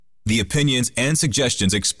The opinions and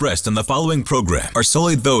suggestions expressed on the following program are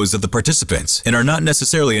solely those of the participants and are not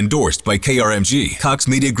necessarily endorsed by KRMG, Cox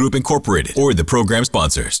Media Group Incorporated, or the program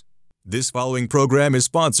sponsors. This following program is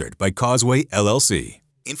sponsored by Causeway LLC.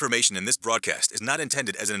 Information in this broadcast is not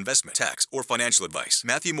intended as an investment, tax, or financial advice.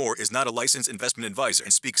 Matthew Moore is not a licensed investment advisor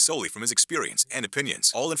and speaks solely from his experience and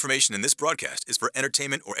opinions. All information in this broadcast is for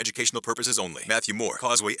entertainment or educational purposes only. Matthew Moore,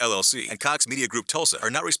 Causeway LLC, and Cox Media Group Tulsa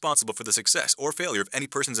are not responsible for the success or failure of any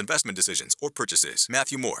person's investment decisions or purchases.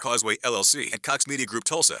 Matthew Moore, Causeway LLC, and Cox Media Group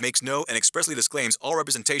Tulsa makes no and expressly disclaims all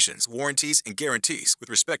representations, warranties, and guarantees with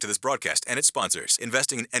respect to this broadcast and its sponsors.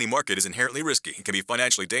 Investing in any market is inherently risky and can be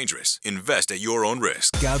financially dangerous. Invest at your own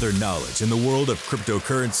risk. Gather knowledge in the world of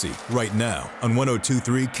cryptocurrency right now on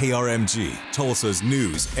 102.3 KRMG, Tulsa's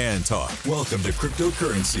news and talk. Welcome to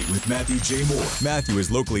Cryptocurrency with Matthew J. Moore. Matthew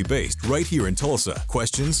is locally based right here in Tulsa.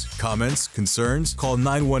 Questions, comments, concerns? Call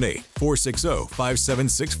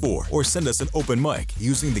 918-460-5764 or send us an open mic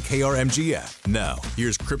using the KRMG app. Now,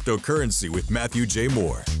 here's Cryptocurrency with Matthew J.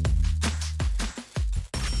 Moore.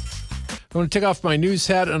 I'm going to take off my news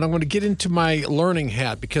hat and I'm going to get into my learning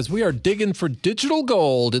hat because we are digging for digital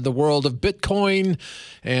gold in the world of Bitcoin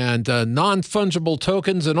and non-fungible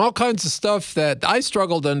tokens and all kinds of stuff that I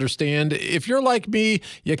struggle to understand. If you're like me,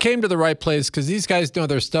 you came to the right place because these guys know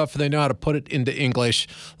their stuff and they know how to put it into English.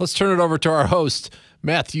 Let's turn it over to our host,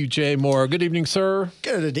 Matthew J. Moore. Good evening, sir.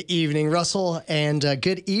 Good evening, Russell, and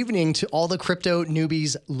good evening to all the crypto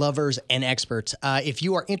newbies, lovers, and experts. If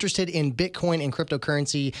you are interested in Bitcoin and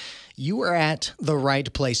cryptocurrency, you are at the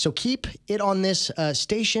right place. So keep it on this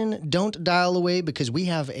station. Don't dial away because we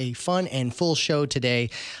have a fun and full show today.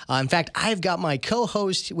 In fact, I've got my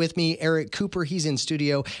co-host with me, Eric Cooper. He's in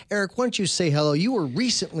studio. Eric, why don't you say hello? You were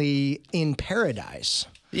recently in Paradise.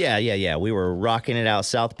 Yeah. We were rocking it out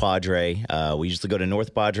South Padre. We used to go to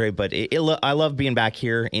North Padre, but I love being back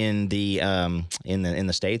here in the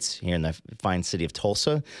States, here in the fine city of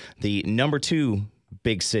Tulsa, the number 2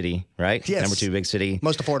 big city, right? Yes. Number 2 big city.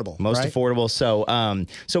 Most affordable. Right? Affordable.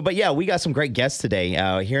 But yeah, we got some great guests today.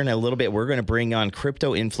 Here in a little bit, we're going to bring on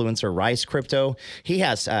crypto influencer Rice Crypto. He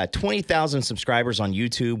has 20,000 subscribers on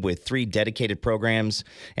YouTube with 3 dedicated programs.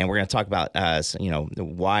 And we're going to talk about,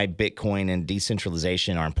 why Bitcoin and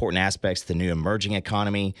decentralization are important aspects to the new emerging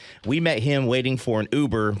economy. We met him waiting for an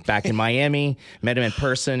Uber back in Miami, met him in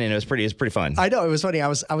person, and it was pretty fun. I know. It was funny. I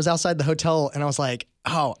was outside the hotel and I was like,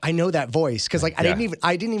 oh, I know that voice because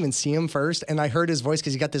I didn't even see him first, and I heard his voice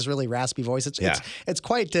because he got this really raspy voice. It's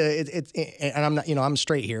quite and I'm not I'm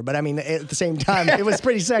straight here, but I mean at the same time it was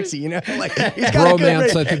pretty sexy, like he's got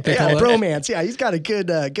bromance. I think they call it bromance. Yeah, he's got a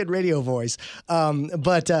good radio voice.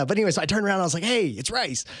 But anyway, so I turned around and I was like, hey, it's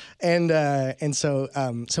Rice, and so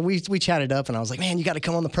we chatted up, and I was like, man, you got to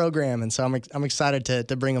come on the program, and so I'm excited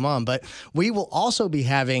to bring him on. But we will also be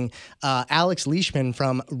having Alex Leishman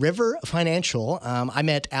from River Financial. I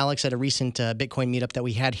met Alex at a recent Bitcoin meetup that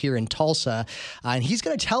we had here in Tulsa, and he's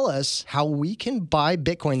going to tell us how we can buy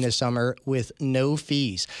Bitcoin this summer with no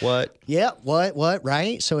fees. What? Yeah, what,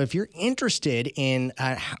 right? So if you're interested in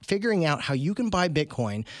figuring out how you can buy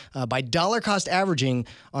Bitcoin by dollar cost averaging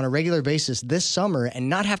on a regular basis this summer and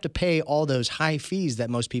not have to pay all those high fees that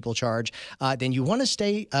most people charge, then you want to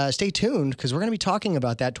stay tuned because we're going to be talking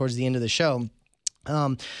about that towards the end of the show.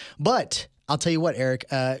 But I'll tell you what, Eric,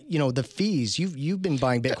 the fees, you've been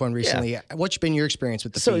buying Bitcoin recently. Yeah. What's been your experience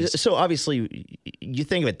with the fees? So obviously you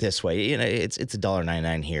think of it this way, it's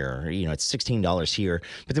 $1.99 here, it's $16 here.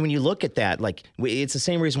 But then when you look at that, it's the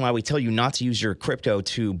same reason why we tell you not to use your crypto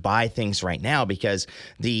to buy things right now, because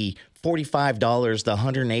the $45, the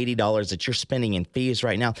 $180 that you're spending in fees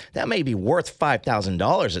right now, that may be worth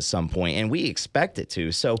 $5,000 at some point, and we expect it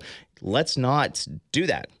to. So let's not do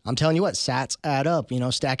that. I'm telling you what, sats add up.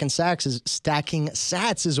 Stacking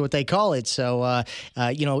sats is what they call it. So,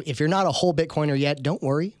 if you're not a whole Bitcoiner yet, don't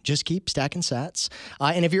worry. Just keep stacking sats.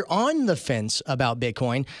 And if you're on the fence about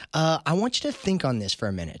Bitcoin, I want you to think on this for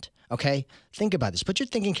a minute, okay? Think about this. Put your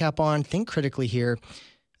thinking cap on. Think critically here.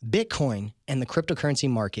 Bitcoin and the cryptocurrency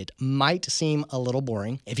market might seem a little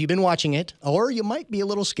boring if you've been watching it, or you might be a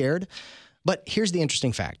little scared. But here's the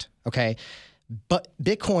interesting fact, okay? But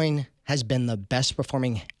Bitcoin has been the best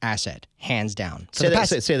performing asset, hands down. Say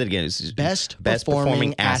that again. Best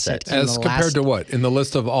performing asset. As compared to what? In the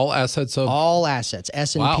list of all assets? All assets,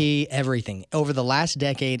 S&P, everything. Over the last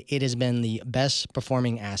decade, it has been the best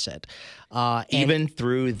performing asset. Even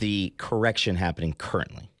through the correction happening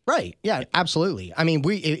currently. Right. Yeah, absolutely. I mean,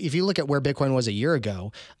 if you look at where Bitcoin was a year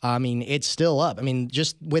ago, I mean, it's still up. I mean,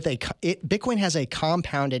 just with Bitcoin has a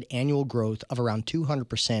compounded annual growth of around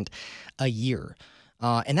 200% a year.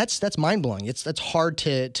 And that's mind blowing. That's hard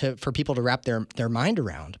for people to wrap their mind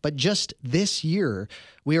around. But just this year,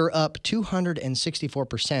 we are up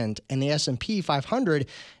 264%, and the S&P 500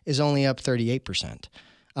 is only up 38%.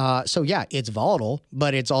 So yeah, it's volatile,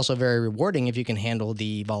 but it's also very rewarding if you can handle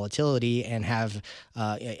the volatility and have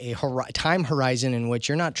a time horizon in which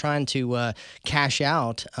you're not trying to cash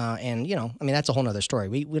out. And that's a whole nother story.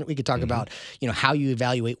 We could talk about how you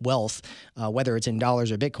evaluate wealth, whether it's in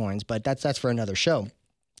dollars or bitcoins, but that's for another show.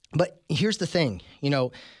 But here's the thing,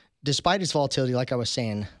 despite its volatility, like I was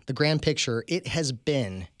saying, the grand picture, it has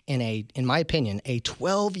been in my opinion, a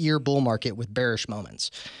 12-year bull market with bearish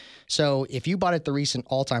moments. So if you bought at the recent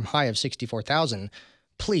all-time high of 64,000,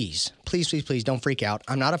 please don't freak out.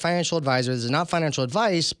 I'm not a financial advisor. This is not financial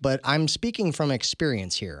advice, but I'm speaking from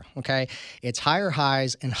experience here, okay? It's higher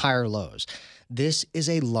highs and higher lows. This is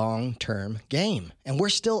a long-term game, and we're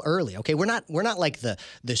still early, okay? We're not like the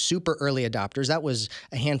super early adopters. That was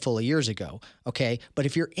a handful of years ago, okay? But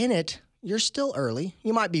if you're in it, you're still early.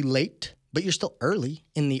 You might be late, but you're still early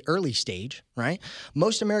in the early stage, right?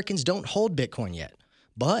 Most Americans don't hold Bitcoin yet.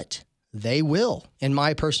 But they will, in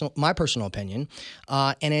my personal opinion.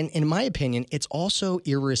 And in my opinion, it's also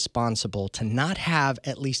irresponsible to not have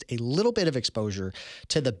at least a little bit of exposure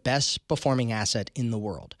to the best performing asset in the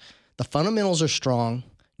world. The fundamentals are strong.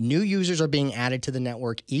 New users are being added to the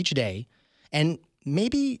network each day. And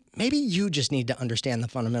maybe you just need to understand the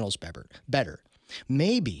fundamentals better.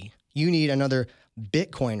 Maybe you need another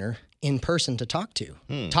Bitcoiner in person to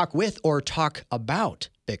talk with, or talk about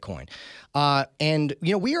Bitcoin. And,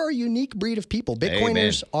 we are a unique breed of people.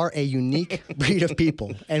 Bitcoiners are a unique breed of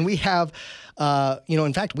people. And we have,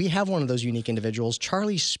 in fact, we have one of those unique individuals,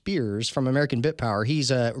 Charlie Spears from American BitPower. He's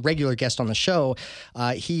a regular guest on the show.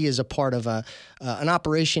 He is a part of an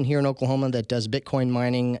operation here in Oklahoma that does Bitcoin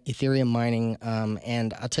mining, Ethereum mining.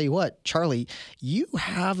 And I'll tell you what, Charlie, you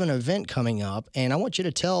have an event coming up, and I want you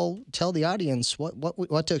to tell the audience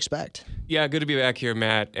what to expect. Yeah, good to be back here,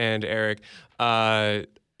 Matt and Eric.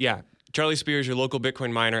 Charlie Spears, your local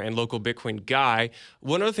Bitcoin miner and local Bitcoin guy.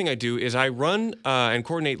 One other thing I do is I run and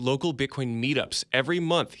coordinate local Bitcoin meetups every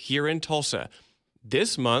month here in Tulsa.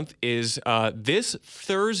 This month is this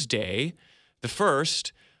Thursday, the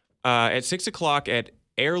 1st, at 6 o'clock at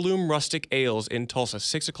Heirloom Rustic Ales in Tulsa.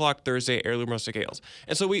 6 o'clock Thursday, Heirloom Rustic Ales.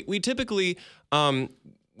 And so we typically,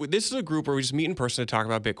 this is a group where we just meet in person to talk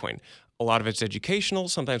about Bitcoin. A lot of it's educational.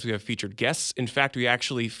 Sometimes we have featured guests. In fact, we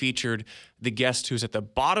actually featured the guest who's at the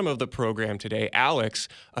bottom of the program today, Alex,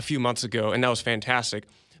 a few months ago, and that was fantastic.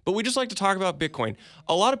 But we just like to talk about Bitcoin.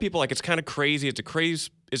 A lot of people like it's kind of crazy. It's a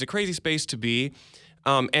crazy space to be.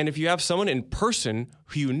 And if you have someone in person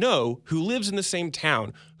who who lives in the same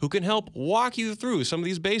town, who can help walk you through some of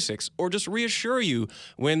these basics or just reassure you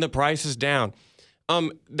when the price is down,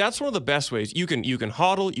 that's one of the best ways. You can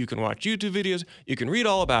hodl, you can watch YouTube videos, you can read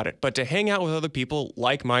all about it. But to hang out with other people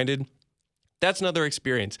like-minded, that's another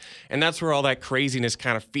experience. And that's where all that craziness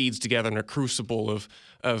kind of feeds together in a crucible of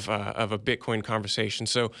a Bitcoin conversation.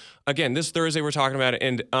 So again, this Thursday we're talking about it.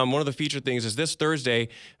 And one of the featured things is this Thursday,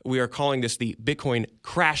 we are calling this the Bitcoin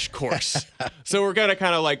Crash Course. So we're going to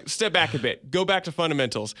kind of like step back a bit, go back to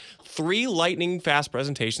fundamentals. 3 lightning fast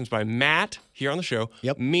presentations by Matt here on the show,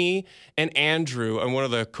 me and Andrew, and one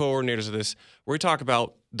of the coordinators of this, where we talk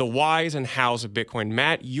about the whys and hows of Bitcoin.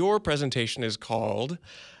 Matt, your presentation is called...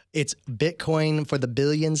 It's Bitcoin for the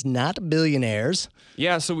billions, not billionaires.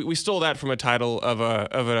 Yeah, so we stole that from a title of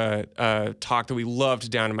a talk that we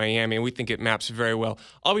loved down in Miami, and we think it maps very well.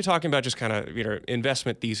 I'll be talking about just kind of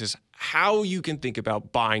investment thesis, how you can think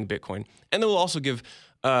about buying Bitcoin, and then we'll also give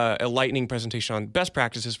a lightning presentation on best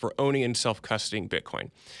practices for owning and self-custodying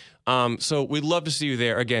Bitcoin. So we'd love to see you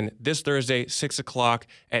there again this Thursday, 6 o'clock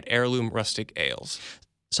at Heirloom Rustic Ales.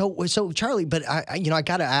 So Charlie, but I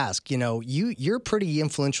got to ask, you're pretty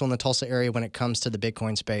influential in the Tulsa area when it comes to the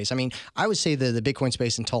Bitcoin space. I mean, I would say the Bitcoin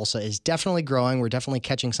space in Tulsa is definitely growing. We're definitely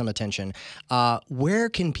catching some attention. Where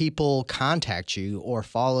can people contact you or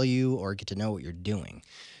follow you or get to know what you're doing?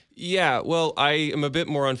 Yeah, well, I am a bit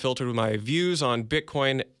more unfiltered with my views on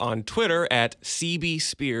Bitcoin on Twitter at CB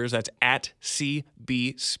Spears. That's at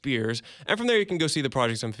CB Spears. And from there, you can go see the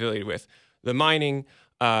projects I'm affiliated with. The mining,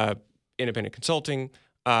 independent consulting,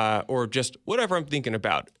 or just whatever I'm thinking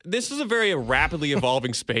about. This is a very rapidly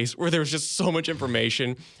evolving space where there's just so much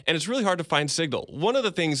information, and it's really hard to find signal. One of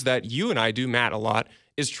the things that you and I do, Matt, a lot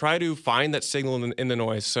is try to find that signal in the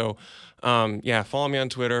noise. So, follow me on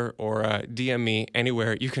Twitter or DM me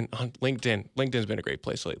anywhere. You can on LinkedIn. LinkedIn's been a great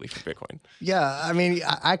place lately for Bitcoin. Yeah, I mean,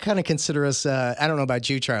 I kind of consider us, I don't know about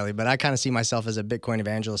you, Charlie, but I kind of see myself as a Bitcoin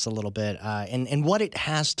evangelist a little bit, and what it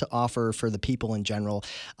has to offer for the people in general.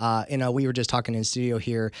 We were just talking in studio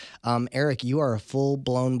here. Eric, you are a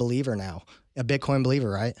full-blown believer now. A Bitcoin believer,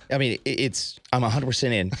 right? I mean, I'm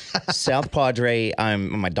 100% in. South Padre,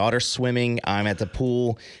 my daughter's swimming. I'm at the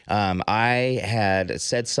pool. I had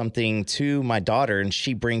said something to my daughter, and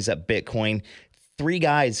she brings up Bitcoin. 3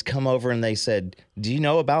 guys come over and they said, "Do you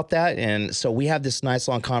know about that?" And so we have this nice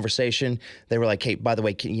long conversation. They were like, "Hey, by the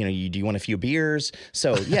way, do you want a few beers?"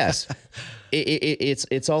 So yes,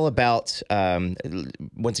 it's all about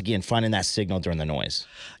once again finding that signal during the noise.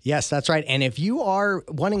 Yes, that's right. And if you are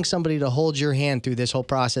wanting somebody to hold your hand through this whole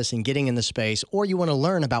process and getting in the space, or you want to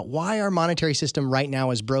learn about why our monetary system right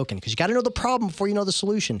now is broken, because you got to know the problem before you know the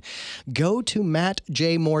solution, go to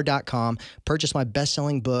mattjmoore.com, purchase my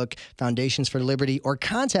best-selling book, Foundations for Liberty, or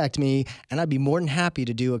contact me, and I'd be more than happy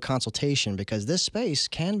to do a consultation, because this space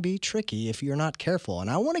can be tricky if you're not careful. And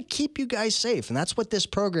I want to keep you guys safe, and that's what this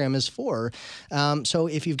program is for. So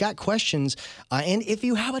if you've got questions, and if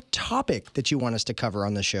you have a topic that you want us to cover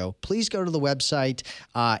on the show, please go to the website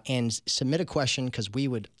and submit a question, because we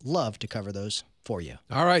would love to cover those for you.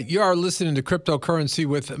 All right. You are listening to Cryptocurrency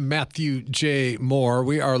with Matthew J. Moore.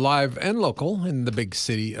 We are live and local in the big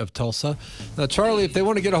city of Tulsa. Now, Charlie, if they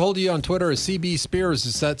want to get a hold of you on Twitter, CB Spears,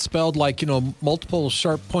 is that spelled like, multiple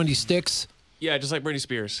sharp pointy sticks? Yeah, just like Britney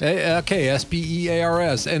Spears. Okay,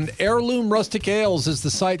 SPEARS. And Heirloom Rustic Ales is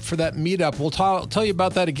the site for that meetup. We'll tell you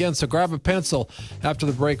about that again, so grab a pencil. After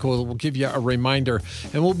the break, we'll give you a reminder.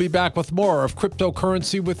 And we'll be back with more of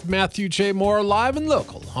Cryptocurrency with Matthew J. Moore, live and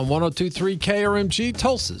local on 102.3 KRMG,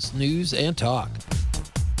 Tulsa's News and Talk.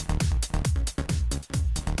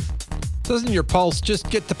 Doesn't your pulse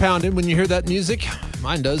just get to pounding when you hear that music?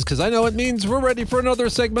 Mine does, because I know it means we're ready for another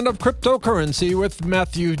segment of Cryptocurrency with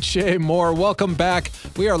Matthew J. Moore. Welcome back.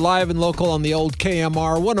 We are live and local on the old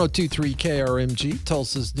KMR 102.3 KRMG,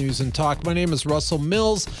 Tulsa's News and Talk. My name is Russell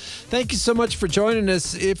Mills. Thank you so much for joining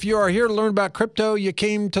us. If you are here to learn about crypto, you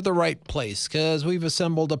came to the right place, because we've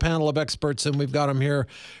assembled a panel of experts, and we've got them here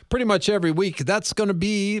pretty much every week. That's going to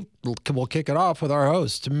be, we'll kick it off with our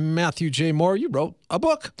host, Matthew J. Moore. You wrote a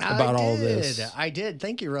book about all this. I did.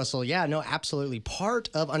 Thank you, Russell. Yeah, no, absolutely. Part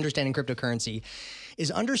of understanding cryptocurrency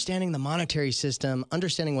is understanding the monetary system,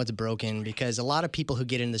 understanding what's broken, because a lot of people who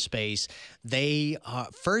get into space, they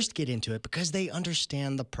first get into it because they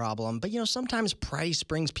understand the problem. But, sometimes price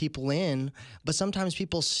brings people in, but sometimes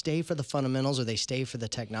people stay for the fundamentals, or they stay for the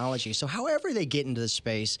technology. So however they get into the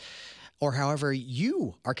space, or however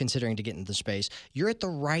you are considering to get into the space, you're at the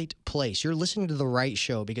right place. You're listening to the right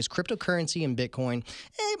show, because cryptocurrency and Bitcoin,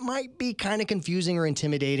 it might be kind of confusing or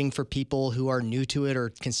intimidating for people who are new to it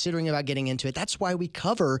or considering about getting into it. That's why we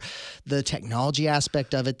cover the technology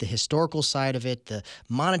aspect of it, the historical side of it, the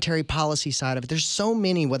monetary policy side of it. There's so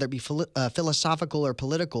many, whether it be philosophical or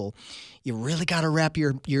political. You really got to wrap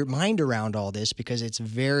your mind around all this, because it's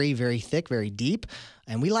very, very thick, very deep,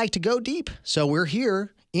 and we like to go deep. So we're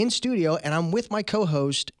here in studio, and I'm with my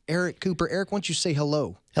co-host, Eric Cooper. Eric, why don't you say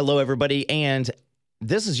hello? Hello, everybody. And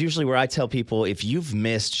this is usually where I tell people, if you've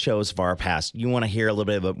missed shows of our past, you want to hear a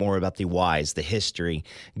little bit more about the whys, the history,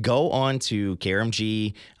 go on to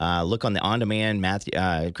KRMG, look on the on-demand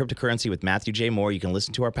Cryptocurrency with Matthew J. Moore. You can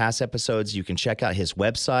listen to our past episodes. You can check out his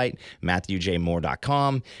website,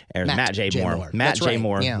 MatthewJMoore.com. Or Matt J. Moore. Matt J.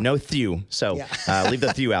 Moore. Yeah. No thew. So leave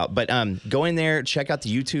the thew out. But go in there, check out the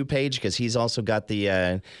YouTube page, because he's also got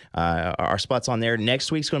the our spots on there.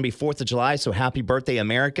 Next week's going to be 4th of July, so happy birthday,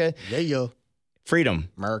 America. Yeah. Freedom.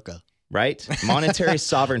 America. Right? Monetary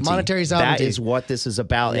sovereignty. Monetary sovereignty. That is what this is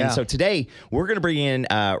about. Yeah. And so today, we're going to bring in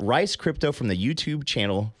Rice Crypto from the YouTube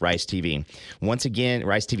channel Rice TV. Once again,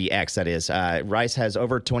 Rice TV X, that is. Rice has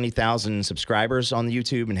over 20,000 subscribers on the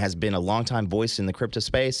YouTube and has been a longtime voice in the crypto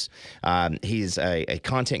space. He's a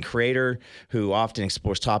content creator who often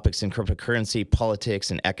explores topics in cryptocurrency, politics,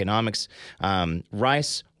 and economics.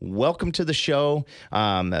 Rice, welcome to the show.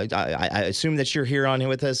 I assume that you're here on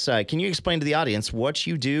with us. Can you explain to the audience what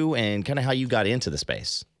you do and kind of how you got into the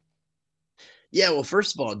space? Yeah, well,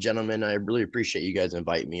 first of all, gentlemen, I really appreciate you guys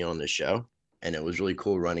inviting me on this show. And it was really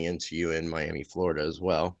cool running into you in Miami, Florida as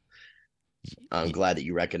well. I'm glad that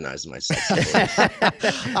you recognized my sexy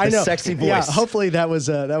voice. I know. Sexy voice. Yeah, hopefully that was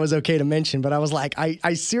okay to mention. But I was like,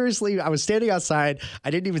 I seriously, I was standing outside. I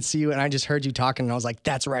didn't even see you, and I just heard you talking, and I was like,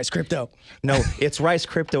 that's Rice Crypto. No, it's Rice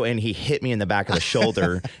Crypto, and he hit me in the back of the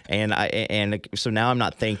shoulder, and so now I'm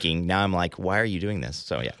not thinking. Now I'm like, why are you doing this?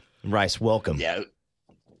 So yeah, Rice, welcome. Yeah.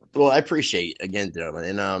 Well, I appreciate again,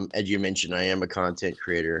 gentlemen. And as you mentioned, I am a content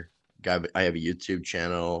creator. I have a YouTube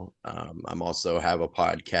channel. I'm also have a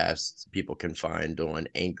podcast people can find on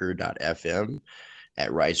anchor.fm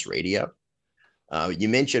at Rice Radio. You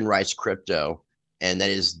mentioned Rice Crypto, and that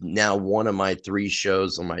is now one of my 3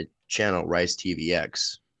 shows on my channel, Rice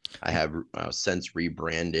TVX. I have since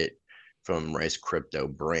rebranded from Rice Crypto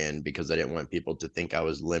brand because I didn't want people to think I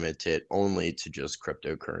was limited only to just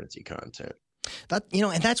cryptocurrency content. That,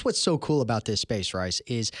 and that's what's so cool about this space, Rice,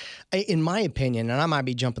 is, in my opinion, and I might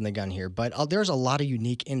be jumping the gun here, but there's a lot of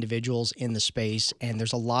unique individuals in the space, and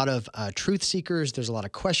there's a lot of truth seekers, there's a lot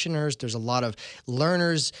of questioners, there's a lot of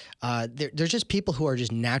learners. There's just people who are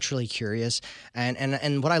just naturally curious,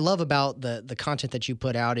 and what I love about the content that you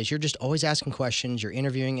put out is you're just always asking questions, you're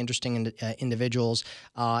interviewing interesting individuals,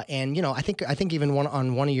 and I think even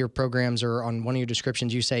on one of your programs or on one of your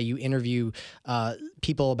descriptions, you say you interview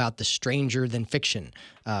people about the stranger than fiction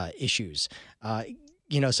issues.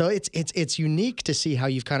 So it's unique to see how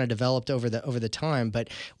you've kind of developed over the time, but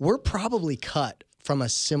we're probably cut from a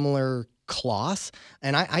similar cloth.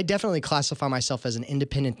 And I definitely classify myself as an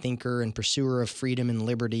independent thinker and pursuer of freedom and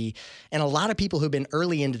liberty. And a lot of people who've been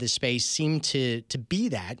early into this space seem to be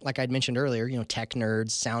that, like I'd mentioned earlier, tech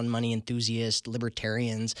nerds, sound money enthusiasts,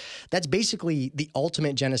 libertarians. That's basically the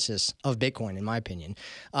ultimate genesis of Bitcoin, in my opinion,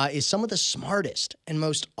 is some of the smartest and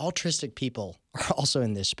most altruistic people are also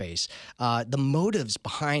in this space. The motives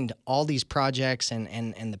behind all these projects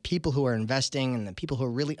and the people who are investing and the people who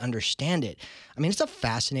really understand it. I mean, it's a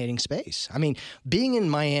fascinating space. I mean, being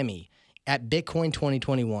in Miami at Bitcoin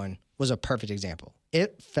 2021 was a perfect example.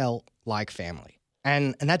 It felt like family.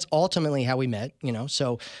 And that's ultimately how we met,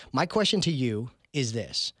 So my question to you is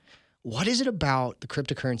this. What is it about the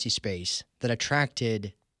cryptocurrency space that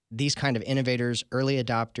attracted these kind of innovators, early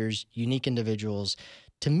adopters, unique individuals?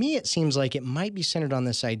 To me, it seems like it might be centered on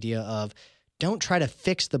this idea of don't try to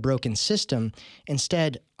fix the broken system,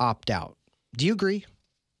 instead opt out. Do you agree?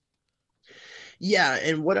 Yeah,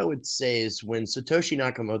 and what I would say is when Satoshi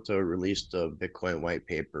Nakamoto released a Bitcoin white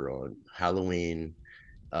paper on Halloween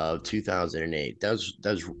of 2008, that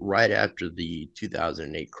was right after the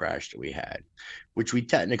 2008 crash that we had, which we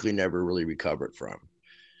technically never really recovered from.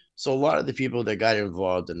 So a lot of the people that got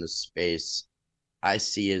involved in the space I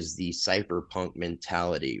see as the cypherpunk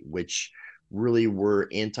mentality, which really were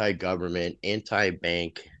anti-government,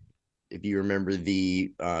 anti-bank. If you remember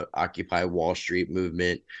the Occupy Wall Street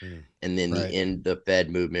movement, and then the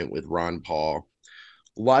Fed movement with Ron Paul,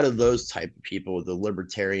 a lot of those type of people, the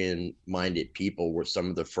libertarian-minded people, were some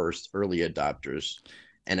of the first early adopters.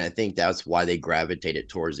 And I think that's why they gravitated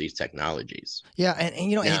towards these technologies. Yeah,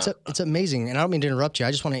 and now, it's amazing. And I don't mean to interrupt you.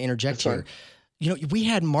 I just want to interject here. We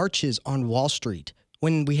had marches on Wall Street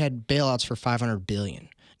when we had bailouts for $500 billion.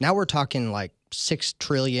 Now we're talking like $6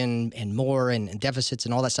 trillion and more, and deficits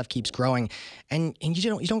and all that stuff keeps growing, and you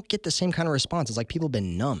don't get the same kind of response. It's like people have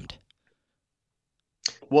been numbed.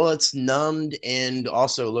 Well, it's numbed, and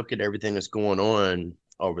also look at everything that's going on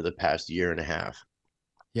over the past year and a half.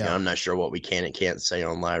 Yeah, now, I'm not sure what we can and can't say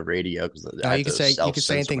on live radio because you can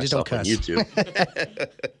say anything, just don't cuss. On YouTube.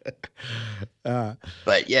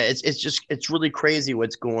 But yeah, it's really crazy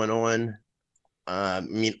what's going on. I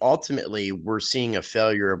mean, ultimately, we're seeing a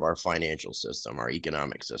failure of our financial system, our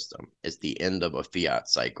economic system. It's the end of a fiat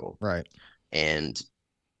cycle, right? And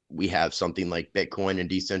we have something like Bitcoin and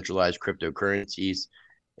decentralized cryptocurrencies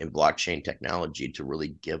and blockchain technology to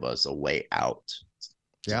really give us a way out.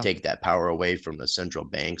 To take that power away from the central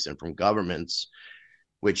banks and from governments,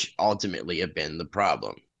 which ultimately have been the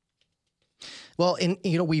problem. Well,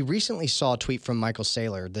 we recently saw a tweet from Michael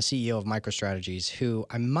Saylor, the CEO of MicroStrategies, who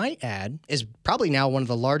I might add is probably now one of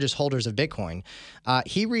the largest holders of Bitcoin.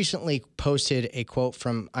 He recently posted a quote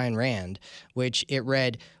from Ayn Rand, which it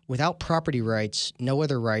read, "Without property rights, no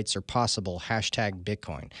other rights are possible,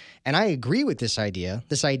 #Bitcoin." And I agree with this idea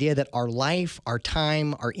that our life, our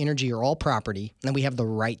time, our energy are all property, and we have the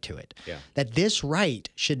right to it. Yeah. That this right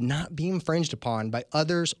should not be infringed upon by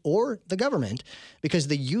others or the government, because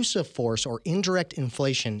the use of force or indirect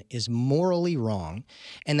inflation is morally wrong,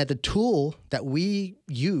 and that the tool that we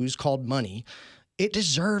use called money, it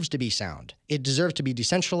deserves to be sound. It deserves to be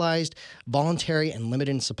decentralized, voluntary, and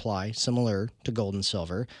limited in supply, similar to gold and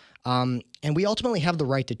silver. And we ultimately have the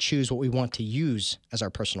right to choose what we want to use as our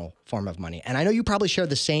personal form of money. And I know you probably share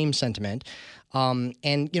the same sentiment.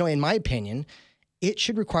 In my opinion, it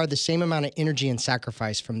should require the same amount of energy and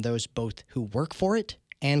sacrifice from those both who work for it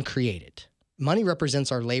and create it. Money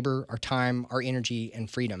represents our labor, our time, our energy,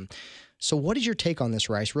 and freedom. So what is your take on this,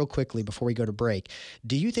 Rice, real quickly before we go to break?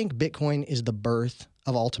 Do you think Bitcoin is the birth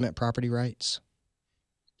of ultimate property rights?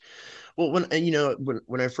 Well,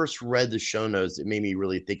 when I first read the show notes, it made me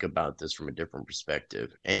really think about this from a different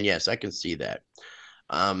perspective. And yes, I can see that.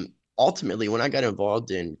 Ultimately, when I got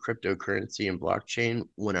involved in cryptocurrency and blockchain,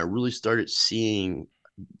 when I really started seeing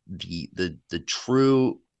the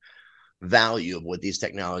true value of what these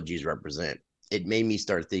technologies represent, it made me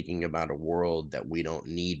start thinking about a world that we don't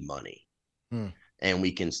need money. And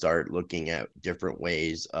we can start looking at different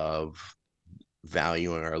ways of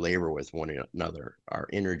valuing our labor with one another, our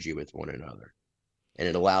energy with one another. And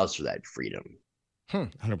it allows for that freedom.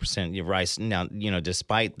 100%. You're right. Now,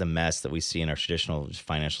 despite the mess that we see in our traditional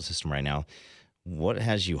financial system right now, what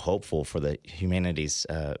has you hopeful for the humanity's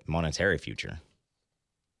monetary future?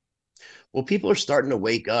 Well, people are starting to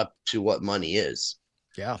wake up to what money is.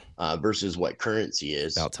 Yeah. Versus what currency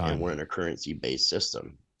is. About time. And we're in a currency-based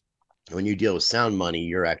system. When you deal with sound money,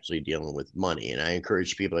 you're actually dealing with money. And I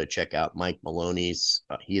encourage people to check out Mike Maloney's.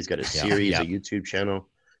 He has got a series, a YouTube channel.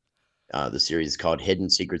 The series is called Hidden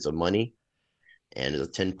Secrets of Money. And it's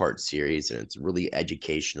a 10-part series, and it's really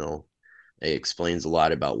educational. It explains a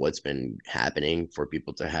lot about what's been happening for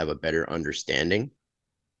people to have a better understanding.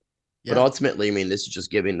 Yeah. But ultimately, I mean, this is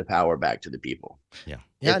just giving the power back to the people. Yeah.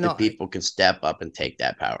 If the people can step up and take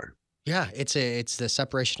that power. Yeah, it's the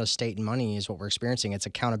separation of state and money is what we're experiencing. It's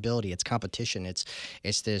accountability, it's competition, it's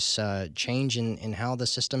this change in how the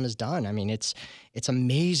system is done. I mean, it's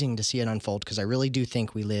amazing to see it unfold, because I really do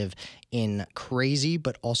think we live in crazy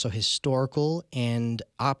but also historical and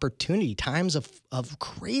opportunity times of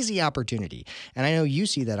crazy opportunity. And I know you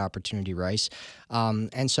see that opportunity, Rice.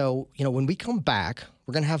 And so, when we come back,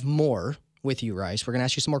 we're going to have more with you, Rice. We're going to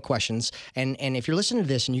ask you some more questions. And if you're listening to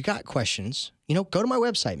this and you got questions, go to my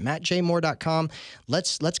website, mattjmoore.com.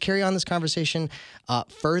 Let's carry on this conversation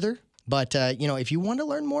further. But, if you want to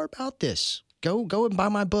learn more about this, go and buy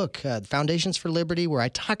my book, Foundations for Liberty, where I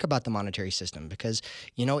talk about the monetary system, because,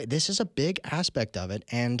 this is a big aspect of it.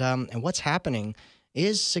 And what's happening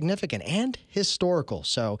is significant and historical.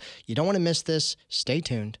 So you don't want to miss this. Stay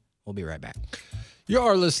tuned. We'll be right back. You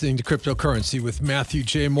are listening to Cryptocurrency with Matthew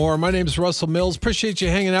J. Moore. My name is Russell Mills. Appreciate you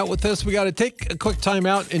hanging out with us. We got to take a quick time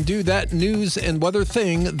out and do that news and weather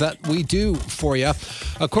thing that we do for you.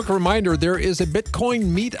 A quick reminder, there is a Bitcoin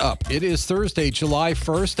meetup. It is Thursday, July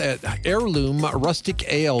 1st at Heirloom Rustic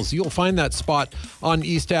Ales. You'll find that spot on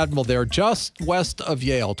East Admiral there, just west of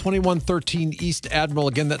Yale, 2113 East Admiral.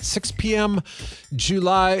 Again, that's 6 p.m.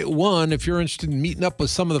 July 1. If you're interested in meeting up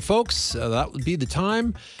with some of the folks, that would be the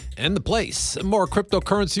time and the place. More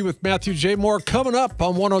Cryptocurrency with Matthew J. Moore coming up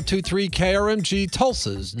on 102.3 KRMG,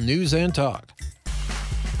 Tulsa's News and Talk.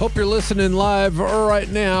 Hope you're listening live right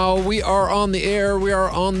now. We are on the air. We are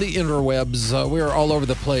on the interwebs. We are all over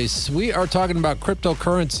the place. We are talking about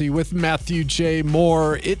cryptocurrency with Matthew J.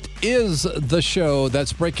 Moore. It is the show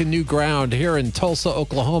that's breaking new ground here in Tulsa,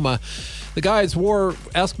 Oklahoma. The guys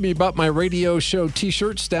asked me about my radio show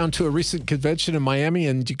T-shirts down to a recent convention in Miami,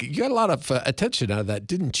 and you got a lot of attention out of that,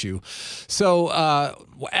 didn't you? So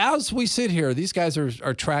as we sit here, these guys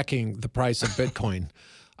are tracking the price of Bitcoin.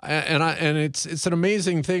 And it's an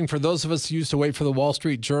amazing thing for those of us who used to wait for the Wall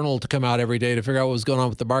Street Journal to come out every day to figure out what was going on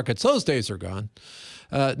with the markets. Those days are gone.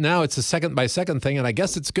 Now it's a second-by-second thing, and I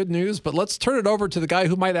guess it's good news, but let's turn it over to the guy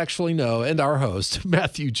who might actually know, and our host,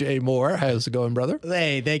 Matthew J. Moore. How's it going, brother?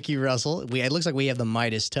 Hey, thank you, Russell. It looks like we have the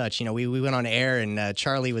Midas touch. We went on air, and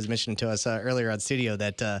Charlie was mentioning to us earlier on studio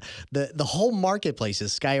that the whole marketplace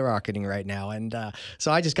is skyrocketing right now, and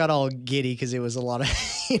so I just got all giddy because it was a lot of,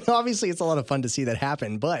 obviously it's a lot of fun to see that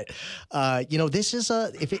happen, but, this is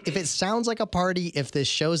if it sounds like a party, if this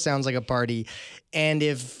show sounds like a party, and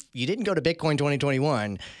if you didn't go to Bitcoin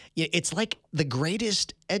 2021, it's like the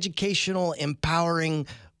greatest educational, empowering,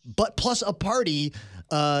 but plus a party,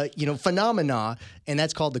 phenomena, and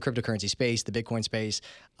that's called the cryptocurrency space, the Bitcoin space.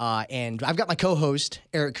 And I've got my co-host,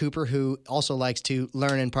 Eric Cooper, who also likes to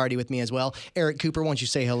learn and party with me as well. Eric Cooper, why don't you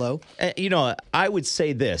say hello? I would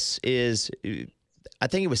say this is, I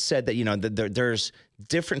think it was said that, there's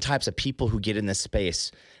different types of people who get in this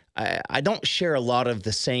space. I don't share a lot of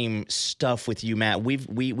the same stuff with you, Matt.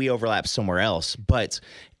 We overlap somewhere else, but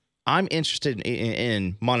I'm interested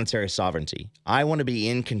in monetary sovereignty. I want to be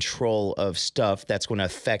in control of stuff that's going to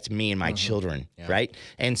affect me and my children, right?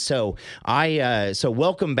 And so so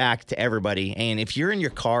welcome back to everybody. And if you're in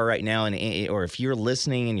your car right now, or if you're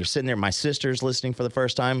listening and you're sitting there, my sister's listening for the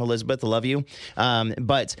first time, Elizabeth, I love you.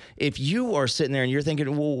 But if you are sitting there and you're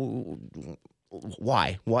thinking, well,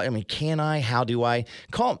 why? I mean, can I? How do I?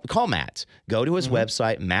 Call Matt. Go to his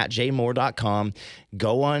website, mattjmoore.com.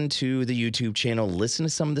 Go on to the YouTube channel. Listen to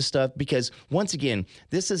some of the stuff, because once again,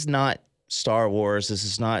 this is not Star Wars. This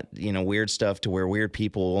is not, weird stuff to where weird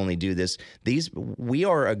people only do this. We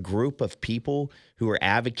are a group of people who are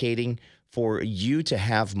advocating for you to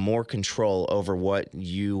have more control over what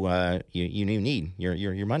you need,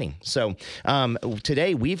 your money. So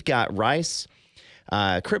today we've got Rice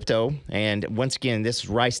Crypto, and once again, this is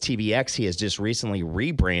Rice TVX. He has just recently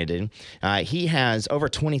rebranded. He has over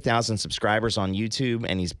 20,000 subscribers on YouTube,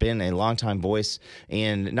 and he's been a longtime voice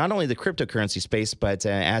in not only the cryptocurrency space, but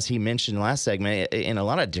as he mentioned last segment, in a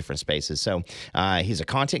lot of different spaces. So he's a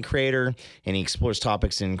content creator, and he explores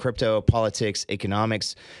topics in crypto, politics,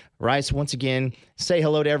 economics. Rice, once again, say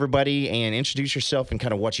hello to everybody and introduce yourself and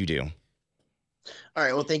kind of what you do. All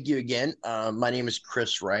right. Well, thank you again. My name is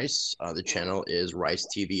Chris Rice. The channel is Rice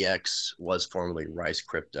TVX, was formerly Rice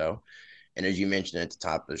Crypto. And as you mentioned at the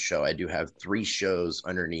top of the show, I do have 3 shows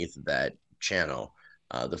underneath that channel.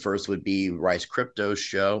 The first would be Rice Crypto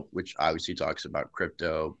Show, which obviously talks about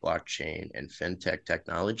crypto, blockchain, and fintech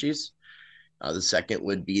technologies. The second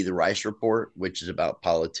would be the Rice Report, which is about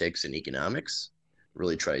politics and economics.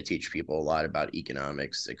 Really try to teach people a lot about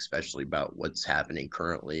economics, especially about what's happening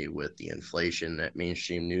currently with the inflation that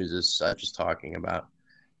mainstream news is such as talking about.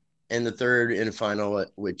 And the third and final,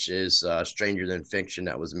 which is Stranger Than Fiction,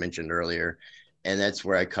 that was mentioned earlier. And that's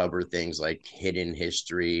where I cover things like hidden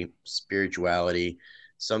history, spirituality,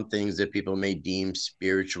 some things that people may deem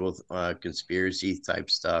spiritual conspiracy type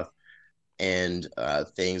stuff, and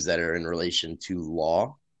things that are in relation to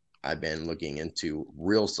law. I've been looking into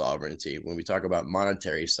real sovereignty. When we talk about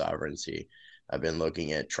monetary sovereignty, I've been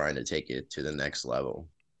looking at trying to take it to the next level.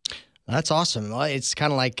 That's awesome. Well, it's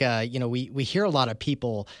kind of like, we hear a lot of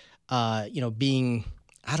people, being,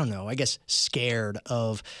 I don't know, I guess scared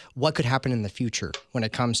of what could happen in the future when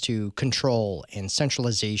it comes to control and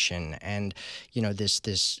centralization and,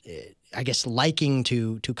 this I guess, liking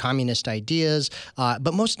to communist ideas.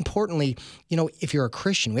 But most importantly, if you're a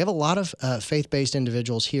Christian, we have a lot of faith-based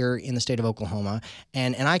individuals here in the state of Oklahoma,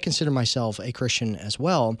 and I consider myself a Christian as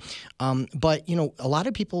well. But, a lot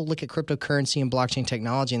of people look at cryptocurrency and blockchain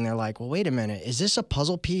technology, and they're like, well, wait a minute, is this a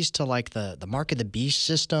puzzle piece to like the mark of the beast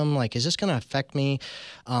system? Like, is this going to affect me?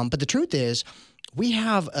 But the truth is, we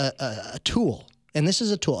have a tool. And this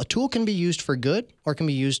is a tool. A tool can be used for good or it can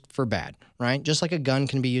be used for bad, right? Just like a gun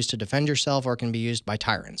can be used to defend yourself or it can be used by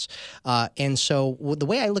tyrants. And so the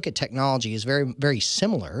way I look at technology is very, very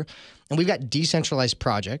similar. And we've got decentralized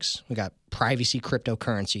projects. We've got privacy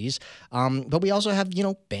cryptocurrencies. But we also have,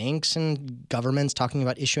 banks and governments talking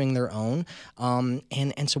about issuing their own.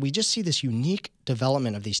 And so we just see this unique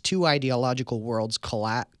development of these two ideological worlds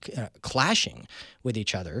clashing with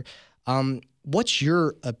each other. What's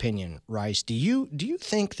your opinion, Rice? Do you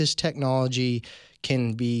think this technology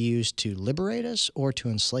can be used to liberate us or to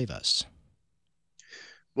enslave us?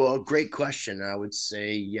 Well, great question. I would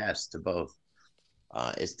say yes to both.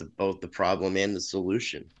 It's both the problem and the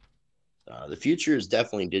solution. The future is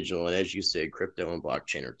definitely digital, and as you said, crypto and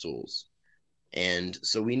blockchain are tools. And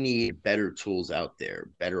so we need better tools out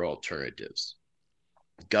there, better alternatives.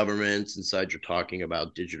 Governments and such are talking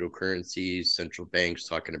about digital currencies, central banks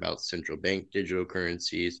talking about central bank digital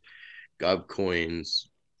currencies, GovCoins,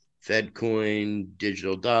 FedCoin,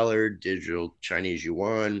 digital dollar, digital Chinese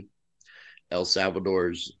yuan. El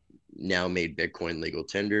Salvador's now made Bitcoin legal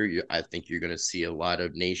tender. I think you're going to see a lot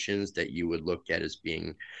of nations that you would look at as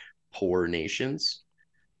being poor nations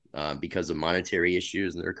because of monetary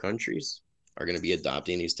issues in their countries are going to be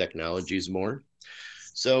adopting these technologies more.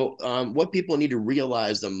 So what people need to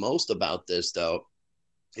realize the most about this, though,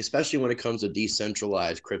 especially when it comes to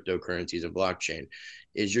decentralized cryptocurrencies and blockchain,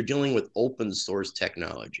 is you're dealing with open source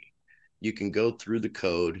technology. You can go through the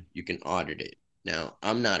code, you can audit it. Now,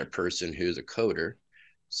 I'm not a person who's a coder,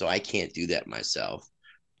 so I can't do that myself.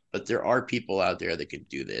 But there are people out there that can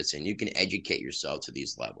do this, and you can educate yourself to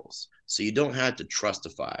these levels. So you don't have to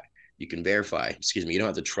trustify. You can verify. You don't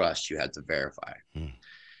have to trust. You have to verify.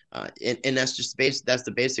 And that's just that's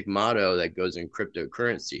the basic motto that goes in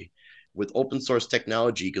cryptocurrency. With open source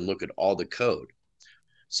technology, you can look at all the code.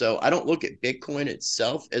 So I don't look at Bitcoin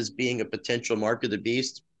itself as being a potential mark of the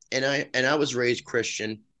beast. And I was raised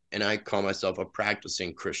Christian, and I call myself a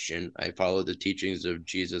practicing Christian. I follow the teachings of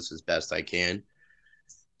Jesus as best I can.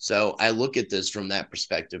 So I look at this from that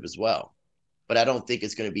perspective as well. But I don't think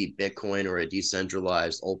it's going to be Bitcoin or a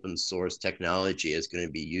decentralized open source technology is going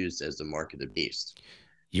to be used as the mark of the beast.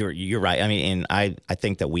 You're right. I mean, and I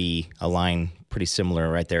think that we align pretty similar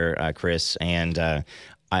right there, Chris. And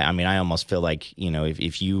I mean, I almost feel like,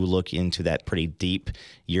 if you look into that pretty deep,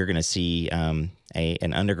 you're going to see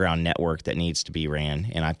an underground network that needs to be ran.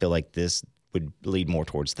 And I feel like this would lead more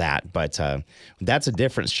towards that. But that's a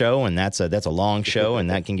different show, and that's a long show, and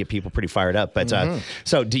that can get people pretty fired up. But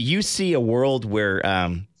so do you see a world where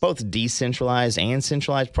both decentralized and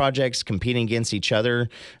centralized projects competing against each other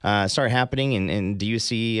start happening? And do you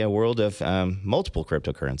see a world of multiple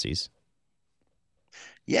cryptocurrencies?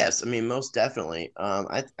 Yes, I mean, most definitely.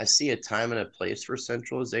 I see a time and a place for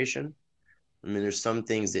centralization. I mean, there's some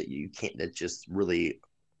things that you can't, that just really,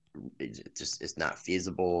 it's not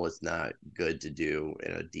feasible. It's not good to do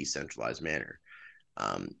in a decentralized manner.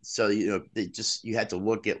 So, you have to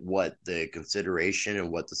look at what the consideration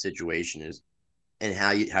and what the situation is and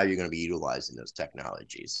how you're going to be utilizing those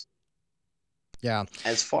technologies. Yeah.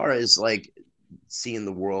 As far as like seeing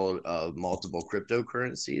the world of multiple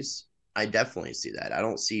cryptocurrencies, I definitely see that. I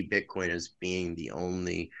don't see Bitcoin as being the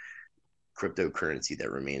only cryptocurrency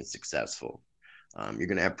that remains successful. You're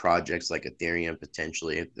going to have projects like Ethereum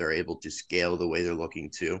potentially, if they're able to scale the way they're looking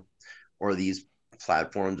to, or these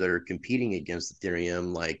platforms that are competing against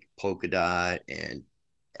Ethereum like Polkadot and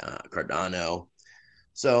Cardano.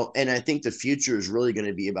 So, and I think the future is really going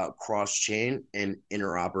to be about cross-chain and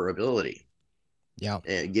interoperability. Yeah.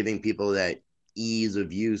 And giving people that ease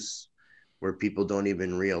of use where people don't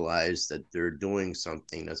even realize that they're doing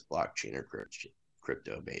something that's blockchain or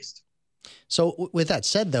crypto based. So with that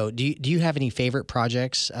said, though, do you have any favorite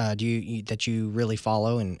projects that you really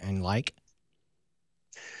follow and like?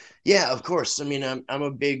 Yeah, of course. I mean, I'm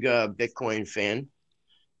a big Bitcoin fan.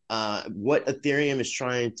 What Ethereum is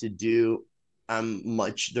trying to do,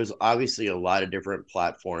 there's obviously a lot of different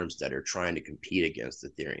platforms that are trying to compete against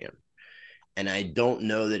Ethereum. And I don't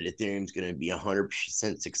know that Ethereum is going to be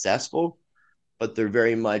 100% successful, but they're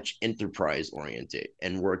very much enterprise oriented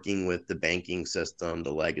and working with the banking system,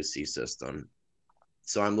 the legacy system.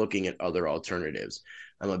 So I'm looking at other alternatives.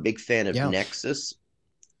 I'm a big fan of Nexus,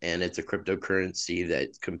 and it's a cryptocurrency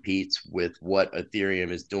that competes with what Ethereum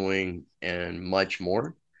is doing and much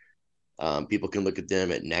more. People can look at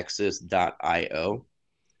them at nexus.io.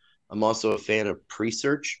 I'm also a fan of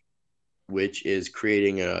Presearch, which is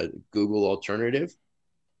creating a Google alternative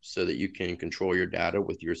so that you can control your data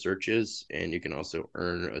with your searches, and you can also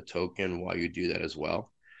earn a token while you do that as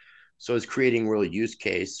well. So it's creating real use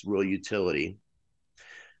case, real utility.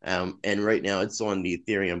 And right now it's on the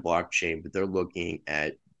Ethereum blockchain, but they're looking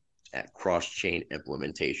at cross-chain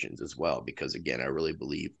implementations as well, because again, I really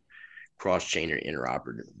believe cross-chain or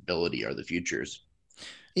interoperability are the futures.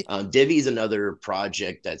 Divi is another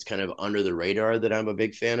project that's kind of under the radar that I'm a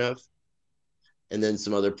big fan of. And then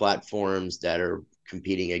some other platforms that are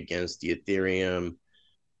competing against the Ethereum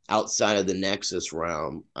outside of the Nexus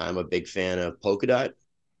realm. I'm a big fan of Polkadot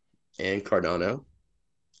and Cardano,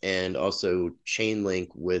 and also Chainlink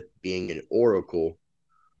with being an oracle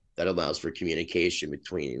that allows for communication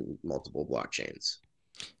between multiple blockchains.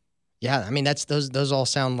 Yeah, I mean those all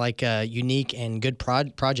sound like unique and good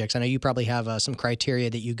projects. I know you probably have some criteria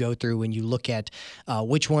that you go through when you look at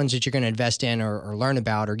which ones that you're going to invest in or learn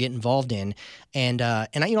about or get involved in. And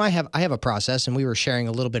I have a process, and we were sharing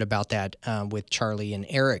a little bit about that with Charlie and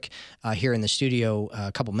Eric here in the studio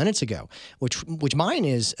a couple minutes ago. Which mine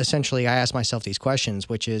is essentially, I ask myself these questions,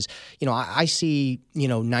 which is, I see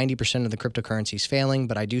 90% of the cryptocurrencies failing,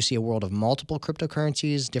 but I do see a world of multiple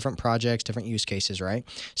cryptocurrencies, different projects, different use cases, right?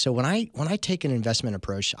 So when I take an investment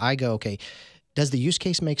approach, I go, okay, does the use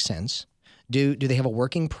case make sense? Do they have a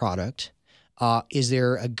working product? Is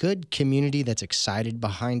there a good community that's excited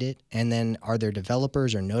behind it? And then are there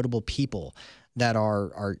developers or notable people that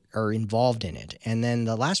are involved in it? And then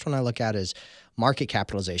the last one I look at is market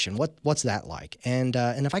capitalization. What's that like? And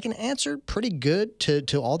if I can answer pretty good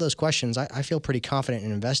to all those questions, I feel pretty confident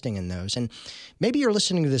in investing in those. And maybe you're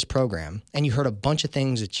listening to this program and you heard a bunch of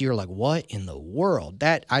things that you're like, what in the world?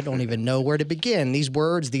 That I don't even know where to begin. These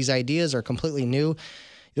words, these ideas are completely new.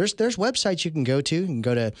 There's websites you can go to. You can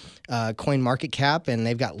go to CoinMarketCap, and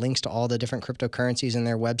they've got links to all the different cryptocurrencies in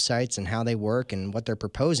their websites and how they work and what they're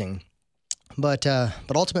proposing. But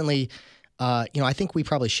ultimately, I think we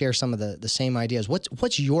probably share some of the same ideas.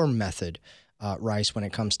 What's your method, Rice, when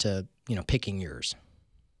it comes to picking yours?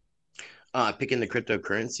 Picking the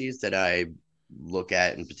cryptocurrencies that I look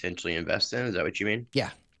at and potentially invest in. Is that what you mean?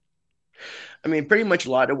 Yeah. I mean, pretty much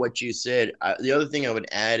a lot of what you said. The other thing I would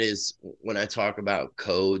add is when I talk about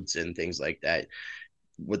codes and things like that,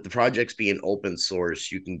 with the projects being open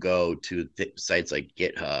source, you can go to sites like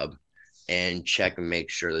GitHub and check and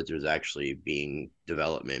make sure that there's actually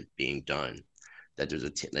development being done, that there's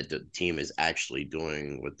that the team is actually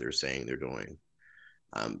doing what they're saying they're doing.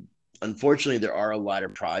 Unfortunately, there are a lot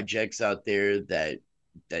of projects out there that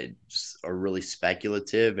that just are really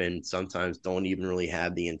speculative and sometimes don't even really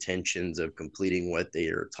have the intentions of completing what they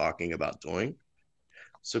are talking about doing.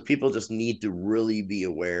 So people just need to really be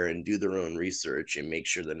aware and do their own research and make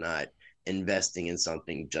sure they're not investing in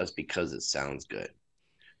something just because it sounds good.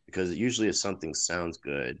 Because usually if something sounds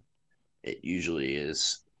good, it usually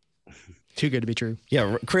is Too good to be true.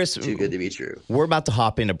 Yeah, Chris, too good to be true. We're about to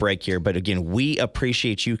hop into break here, but again, we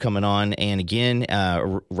appreciate you coming on. And again,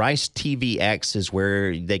 Rice TVX is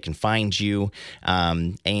where they can find you.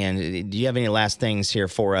 And do you have any last things here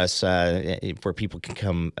for us where people can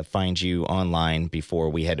come find you online before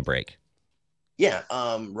we head to break? Yeah,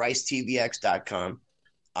 ricetvx.com.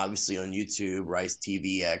 Obviously on YouTube, Rice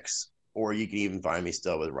TVX, or you can even find me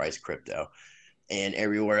still with Rice Crypto. And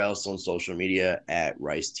everywhere else on social media at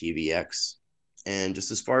Rice TVX. And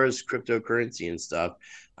just as far as cryptocurrency and stuff,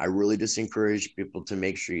 I really just encourage people to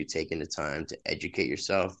make sure you take in the time to educate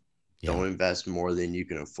yourself. Yeah. Don't invest more than you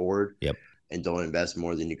can afford. Yep. And don't invest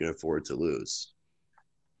more than you can afford to lose.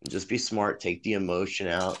 And just be smart. Take the emotion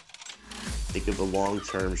out. Think of a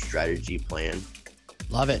long-term strategy plan.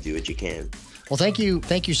 Love it. Do what you can. Well, thank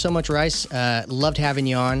you so much, Rice. Loved having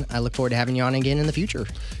you on. I look forward to having you on again in the future.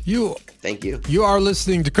 Thank you. You are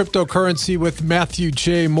listening to Cryptocurrency with Matthew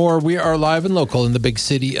J. Moore. We are live and local in the big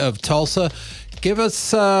city of Tulsa. Give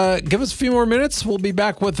us a few more minutes. We'll be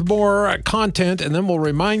back with more content, and then we'll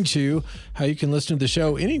remind you how you can listen to the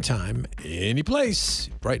show anytime, any place.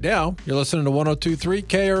 Right now, you're listening to 102.3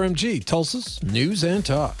 KRMG, Tulsa's News and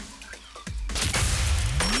Talk.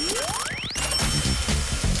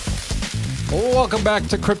 Welcome back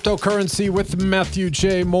to Cryptocurrency with Matthew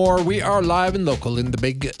J. Moore. We are live and local in the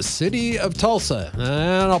big city of Tulsa.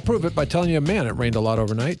 And I'll prove it by telling you, man, it rained a lot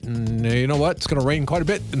overnight. And you know what? It's going to rain quite a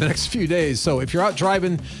bit in the next few days. So if you're out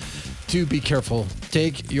driving, do be careful.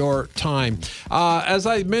 Take your time. As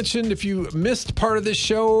I mentioned, if you missed part of this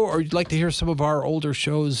show or you'd like to hear some of our older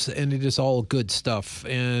shows, and it is all good stuff,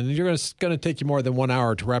 and it's going to take you more than 1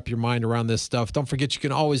 hour to wrap your mind around this stuff, don't forget you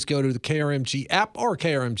can always go to the KRMG app or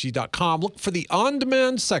krmg.com. Look for the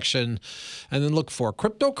on-demand section, and then look for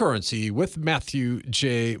Cryptocurrency with Matthew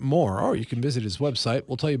J. Moore. Or you can visit his website.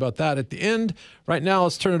 We'll tell you about that at the end. Right now,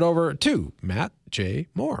 let's turn it over to Matt J.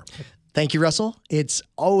 Moore. Thank you, Russell. It's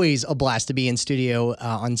always a blast to be in studio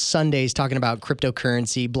on Sundays talking about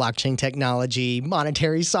cryptocurrency, blockchain technology,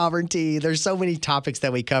 monetary sovereignty. There's so many topics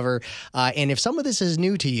that we cover. And if some of this is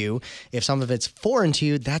new to you, if some of it's foreign to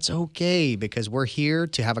you, that's okay, because we're here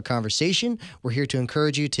to have a conversation. We're here to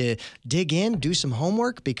encourage you to dig in, do some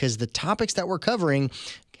homework, because the topics that we're covering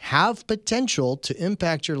have potential to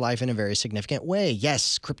impact your life in a very significant way.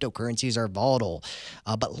 Yes, cryptocurrencies are volatile,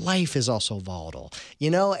 but life is also volatile,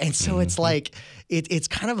 And so it's like it's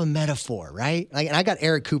kind of a metaphor, right? Like, and I got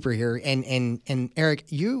Eric Cooper here, and Eric,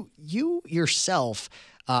 you yourself,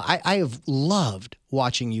 I have loved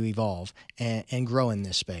watching you evolve and grow in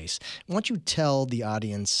this space. Why don't you tell the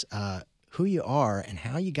audience who you are and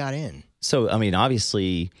how you got in? So, I mean,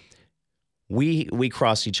 obviously, we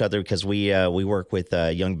cross each other because we work with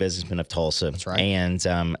Young Businessmen of Tulsa. That's right.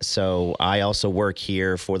 And so I also work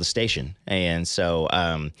here for the station. And so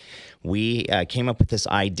we came up with this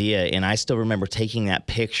idea, and I still remember taking that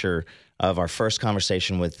picture of our first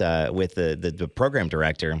conversation with the program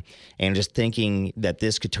director and just thinking that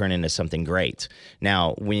this could turn into something great.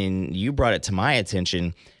 Now, when you brought it to my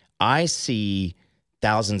attention, I see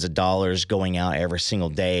thousands of dollars going out every single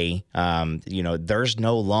day. There's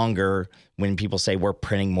no longer, when people say we're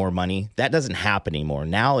printing more money, that doesn't happen anymore.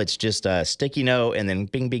 Now it's just a sticky note and then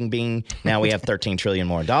bing, bing, bing. Now we have 13 trillion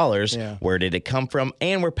more dollars. Yeah. Where did it come from?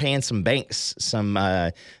 And we're paying some banks some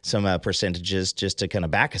percentages just to kind of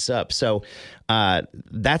back us up. So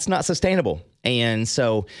that's not sustainable. And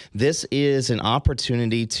so this is an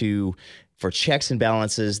opportunity for checks and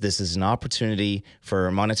balances. This is an opportunity for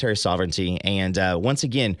monetary sovereignty. And once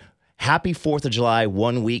again, happy 4th of July,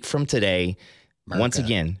 1 week from today. Merca. Once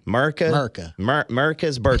again,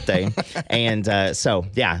 Merca's birthday. And so,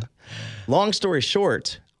 yeah, long story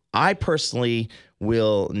short, I personally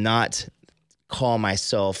will not call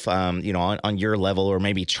myself, on your level or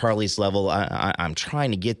maybe Charlie's level. I'm trying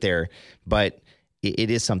to get there, but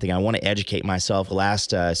it is something I want to educate myself.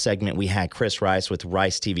 Last segment, we had Chris Rice with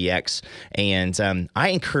Rice TVX, and I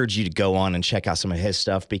encourage you to go on and check out some of his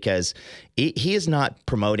stuff, because he is not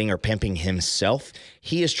promoting or pimping himself.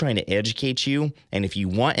 He is trying to educate you, and if you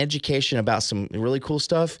want education about some really cool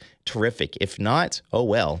stuff, terrific. If not, oh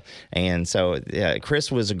well. And so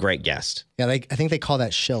Chris was a great guest. Yeah, I think they call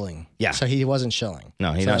that shilling. Yeah. So he wasn't shilling.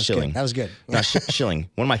 No, he's So not shilling. That was good. Not shilling.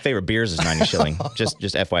 One of my favorite beers is 90 shilling. Just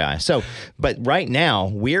FYI. So, but right now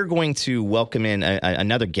we're going to welcome in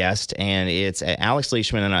another guest, and it's Alex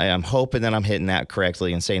Leishman, and I'm hoping that I'm hitting that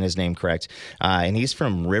correctly and saying his name correct. And he's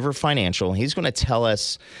from River Financial. He's going to tell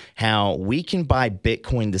us how we can buy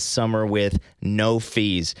Bitcoin this summer with no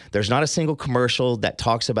fees. There's not a single commercial that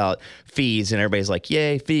talks about fees, and everybody's like,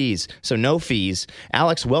 "Yay, fees!" So no fees.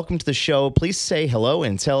 Alex, welcome to the show. Please say hello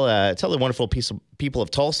and tell the wonderful people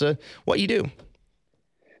of Tulsa what you do.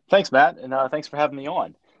 Thanks, Matt, and thanks for having me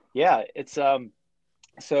on. Yeah, it's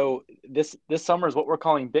so this summer is what we're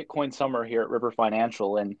calling Bitcoin summer here at River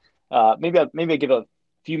Financial, and maybe I give a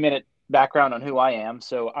few minute background on who I am.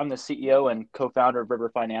 So I'm the CEO and co-founder of River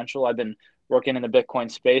Financial. I've been working in the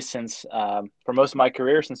Bitcoin space since for most of my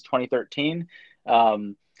career since 2013,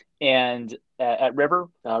 and at River,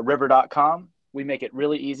 River.com, we make it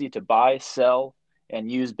really easy to buy, sell, and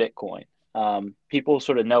use Bitcoin. People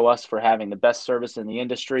sort of know us for having the best service in the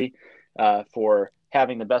industry, for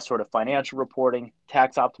having the best sort of financial reporting,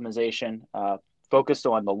 tax optimization, focused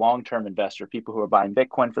on the long-term investor. People who are buying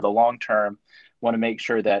Bitcoin for the long term want to make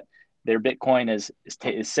sure that their Bitcoin is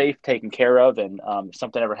safe, taken care of, and if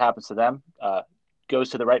something ever happens to them,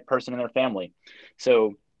 goes to the right person in their family.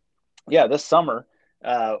 So, yeah, this summer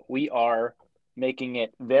we are making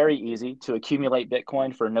it very easy to accumulate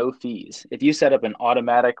Bitcoin for no fees. If you set up an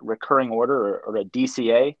automatic recurring order or a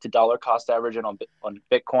DCA to dollar cost average it on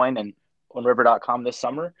Bitcoin and on River.com this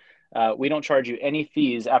summer, we don't charge you any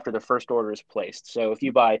fees after the first order is placed. So if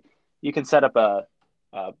you buy, you can set up a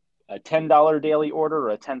 $10 daily order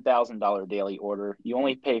or a $10,000 daily order. You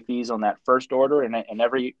only pay fees on that first order, and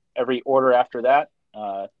every order after that,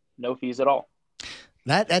 no fees at all.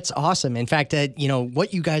 That's awesome. In fact,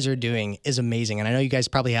 what you guys are doing is amazing. And I know you guys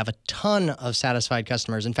probably have a ton of satisfied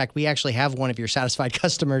customers. In fact, we actually have one of your satisfied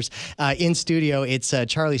customers in studio. It's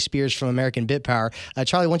Charlie Spears from American BitPower.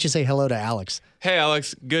 Charlie, why don't you say hello to Alex? Hey,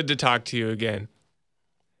 Alex. Good to talk to you again.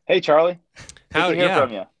 Hey, Charlie. Good to hear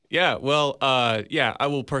from you. Yeah, well, I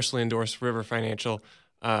will personally endorse River Financial.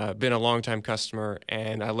 Been a longtime customer,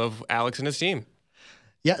 and I love Alex and his team.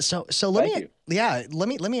 Yeah, so let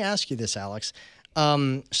me ask you this, Alex.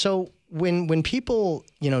 So when people,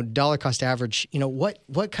 dollar cost average,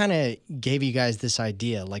 what kind of gave you guys this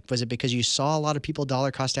idea? Like, was it because you saw a lot of people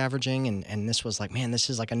dollar cost averaging and this was like, man, this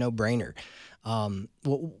is like a no brainer?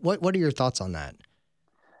 What are your thoughts on that?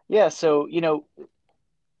 Yeah. So,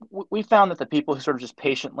 we found that the people who sort of just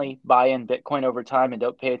patiently buy in Bitcoin over time and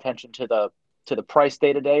don't pay attention to the price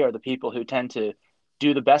day to day are the people who tend to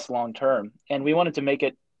do the best long term. And we wanted to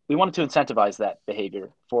incentivize that behavior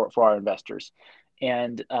for our investors.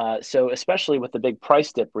 And so especially with the big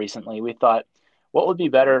price dip recently, we thought, what would be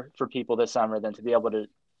better for people this summer than to be able to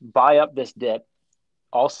buy up this dip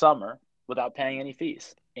all summer without paying any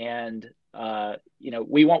fees? And,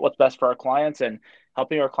 we want what's best for our clients, and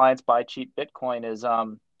helping our clients buy cheap Bitcoin is,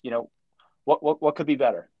 what could be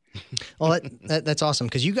better? Well, that's awesome,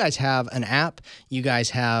 because you guys have an app, you guys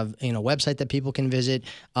have a website that people can visit.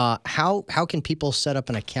 How can people set up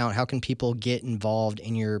an account? How can people get involved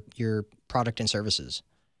in your product and services?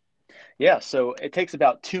 Yeah, so it takes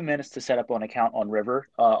about 2 minutes to set up an account on River.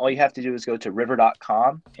 All you have to do is go to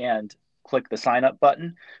river.com and click the sign up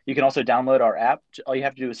button. You can also download our app. All you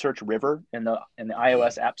have to do is search River in the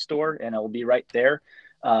iOS App Store, and it will be right there.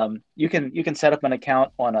 You can set up an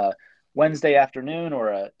account on a Wednesday afternoon or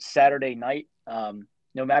a Saturday night.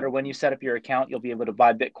 No matter when you set up your account, you'll be able to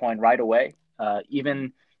buy Bitcoin right away.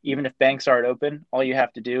 Even if banks aren't open, all you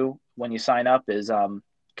have to do when you sign up is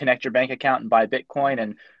connect your bank account and buy Bitcoin,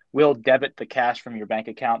 and we'll debit the cash from your bank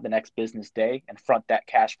account the next business day and front that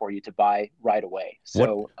cash for you to buy right away.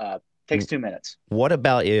 So takes 2 minutes. What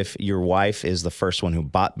about if your wife is the first one who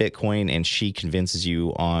bought Bitcoin and she convinces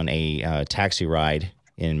you on a taxi ride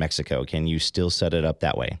in Mexico? Can you still set it up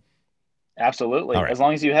that way? Absolutely. All right. As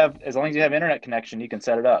long as you have internet connection, you can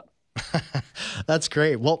set it up. That's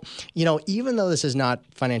great. Well, even though this is not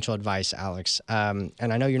financial advice, Alex, and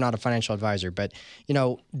I know you're not a financial advisor, but,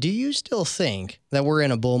 do you still think that we're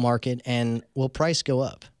in a bull market, and will price go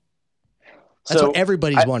up? That's what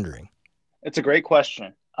everybody's wondering. It's a great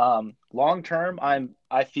question. Long term,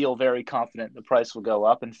 I feel very confident the price will go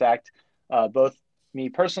up. In fact, both me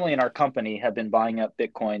personally and our company have been buying up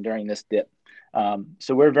Bitcoin during this dip.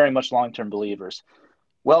 So we're very much long-term believers.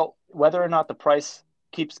 Well, whether or not the price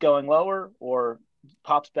keeps going lower or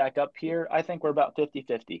pops back up here, I think we're about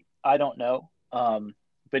 50-50. I don't know.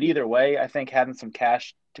 But either way, I think having some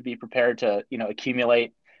cash to be prepared to,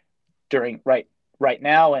 accumulate during right right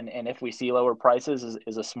now, and if we see lower prices,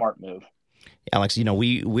 is a smart move. Alex,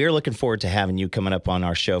 we're looking forward to having you coming up on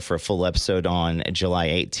our show for a full episode on July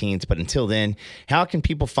 18th. But until then, how can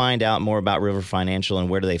people find out more about River Financial, and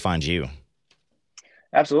where do they find you?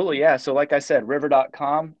 Absolutely, yeah. So like I said,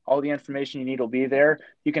 river.com, all the information you need will be there.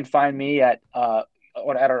 You can find me at our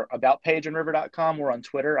About page on river.com. We're on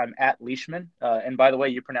Twitter. I'm at Leishman. And by the way,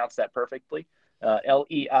 you pronounced that perfectly.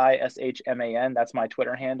 Leishman. That's my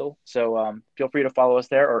Twitter handle. So feel free to follow us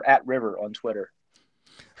there, or at River on Twitter.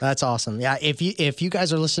 That's awesome. Yeah, if you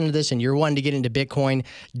guys are listening to this and you're wanting to get into Bitcoin,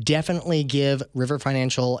 definitely give River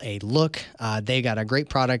Financial a look. They got a great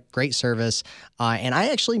product, great service. And I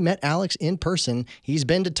actually met Alex in person. He's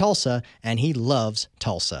been to Tulsa, and he loves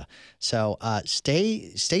Tulsa. So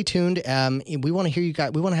stay tuned. We want to hear you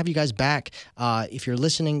guys. We want to have you guys back. If you're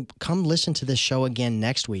listening, come listen to this show again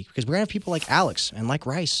next week, because we're going to have people like Alex and like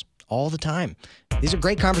Rice all the time. These are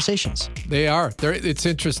great conversations. They are. It's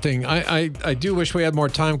interesting. I do wish we had more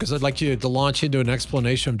time, because I'd like you to launch into an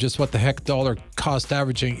explanation of just what the heck dollar cost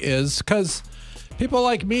averaging is, because people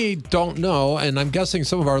like me don't know, and I'm guessing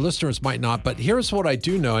some of our listeners might not, but here's what I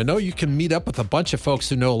do know. I know you can meet up with a bunch of folks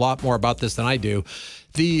who know a lot more about this than I do.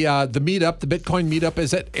 The meetup, the Bitcoin meetup,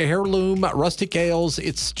 is at Heirloom Rustic Ales.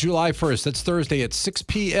 It's July 1st. That's Thursday at 6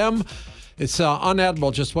 p.m. It's on Admiral,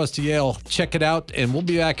 just west of Yale. Check it out, and we'll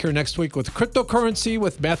be back here next week with Cryptocurrency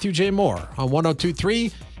with Matthew J. Moore on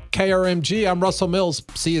 102.3 KRMG. I'm Russell Mills.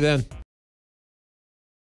 See you then.